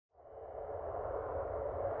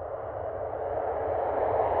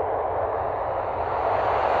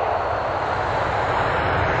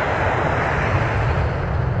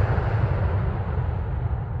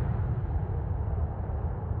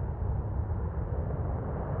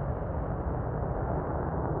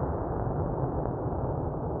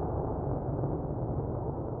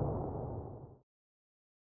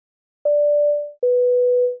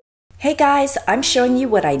Hey guys, I'm showing you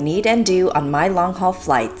what I need and do on my long-haul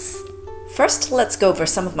flights. First, let's go over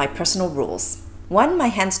some of my personal rules. 1. My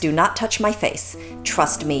hands do not touch my face.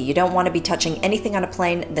 Trust me, you don't want to be touching anything on a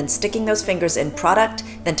plane, then sticking those fingers in product,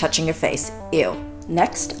 then touching your face. Ew.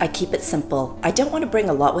 Next, I keep it simple. I don't want to bring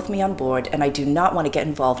a lot with me on board, and I do not want to get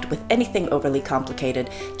involved with anything overly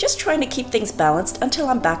complicated, just trying to keep things balanced until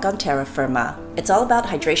I'm back on terra firma. It's all about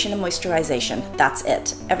hydration and moisturization, that's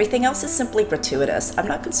it. Everything else is simply gratuitous. I'm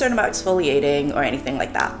not concerned about exfoliating or anything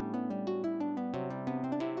like that.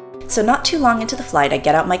 So not too long into the flight, I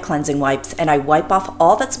get out my cleansing wipes and I wipe off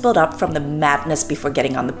all that's built up from the madness before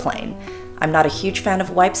getting on the plane. I'm not a huge fan of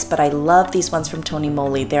wipes, but I love these ones from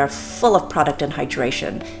Moly. They are full of product and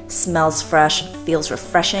hydration. Smells fresh, feels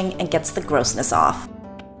refreshing, and gets the grossness off.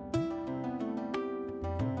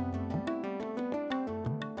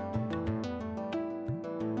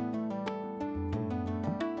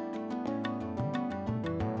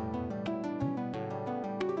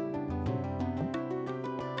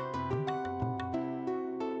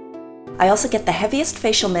 I also get the heaviest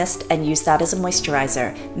facial mist and use that as a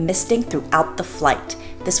moisturizer, misting throughout the flight.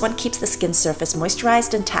 This one keeps the skin surface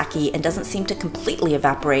moisturized and tacky and doesn't seem to completely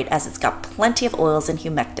evaporate as it's got plenty of oils and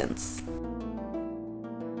humectants.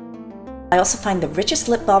 I also find the richest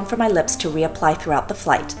lip balm for my lips to reapply throughout the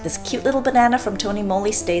flight. This cute little banana from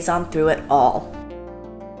Moly stays on through it all.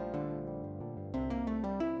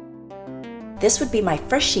 This would be my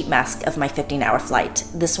first sheet mask of my 15-hour flight.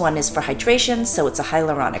 This one is for hydration, so it's a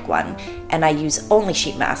hyaluronic one. And I use only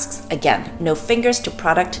sheet masks. Again, no fingers to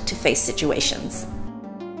product to face situations.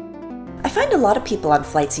 I find a lot of people on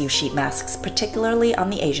flights use sheet masks, particularly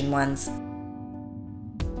on the Asian ones.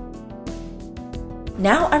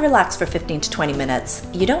 Now I relax for 15 to 20 minutes.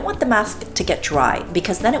 You don't want the mask to get dry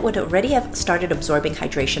because then it would already have started absorbing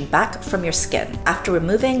hydration back from your skin. After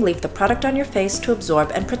removing, leave the product on your face to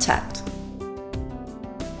absorb and protect.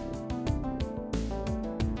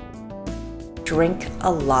 Drink a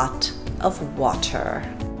lot of water.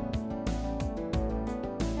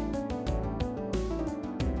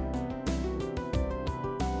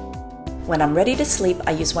 When I'm ready to sleep,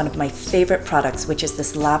 I use one of my favorite products, which is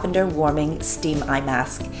this lavender warming steam eye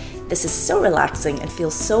mask. This is so relaxing and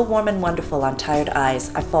feels so warm and wonderful on tired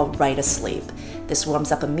eyes, I fall right asleep. This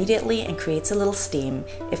warms up immediately and creates a little steam.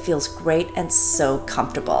 It feels great and so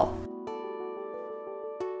comfortable.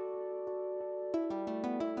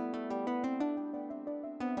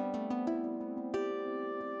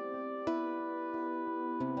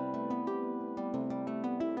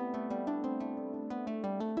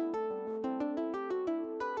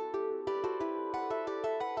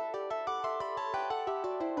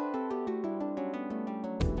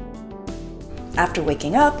 After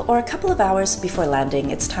waking up, or a couple of hours before landing,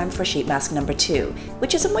 it's time for sheet mask number 2,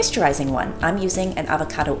 which is a moisturizing one. I'm using an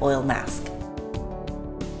avocado oil mask.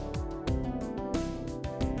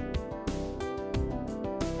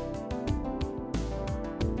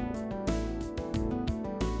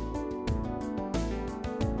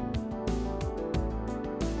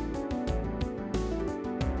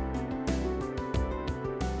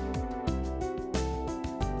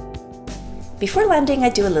 Before landing, I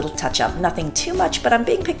do a little touch-up. Nothing too much, but I'm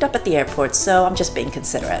being picked up at the airport, so I'm just being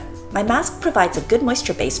considerate. My mask provides a good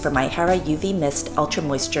moisture base for my Hera UV Mist Ultra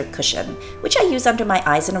Moisture Cushion, which I use under my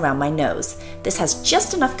eyes and around my nose. This has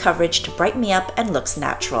just enough coverage to brighten me up and looks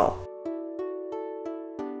natural.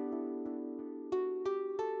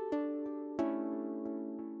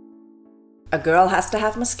 A girl has to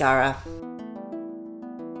have mascara.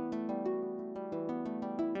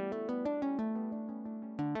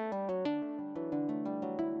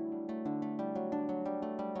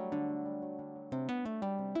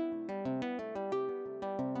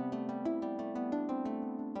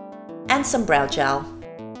 And some brow gel.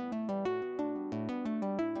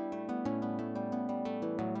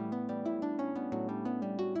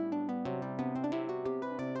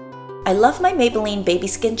 I love my Maybelline Baby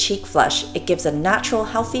Skin Cheek Flush. It gives a natural,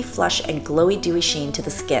 healthy flush and glowy, dewy sheen to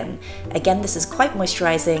the skin. Again, this is quite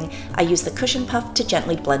moisturizing. I use the cushion puff to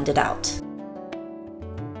gently blend it out.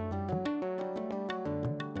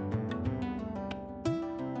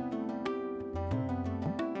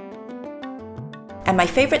 And my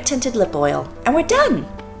favorite tinted lip oil. And we're done!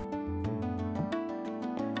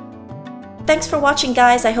 Thanks for watching,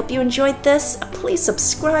 guys. I hope you enjoyed this. Please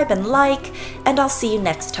subscribe and like, and I'll see you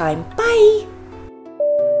next time. Bye!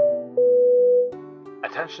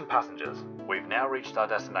 Attention passengers, we've now reached our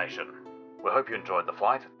destination. We hope you enjoyed the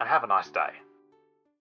flight and have a nice day.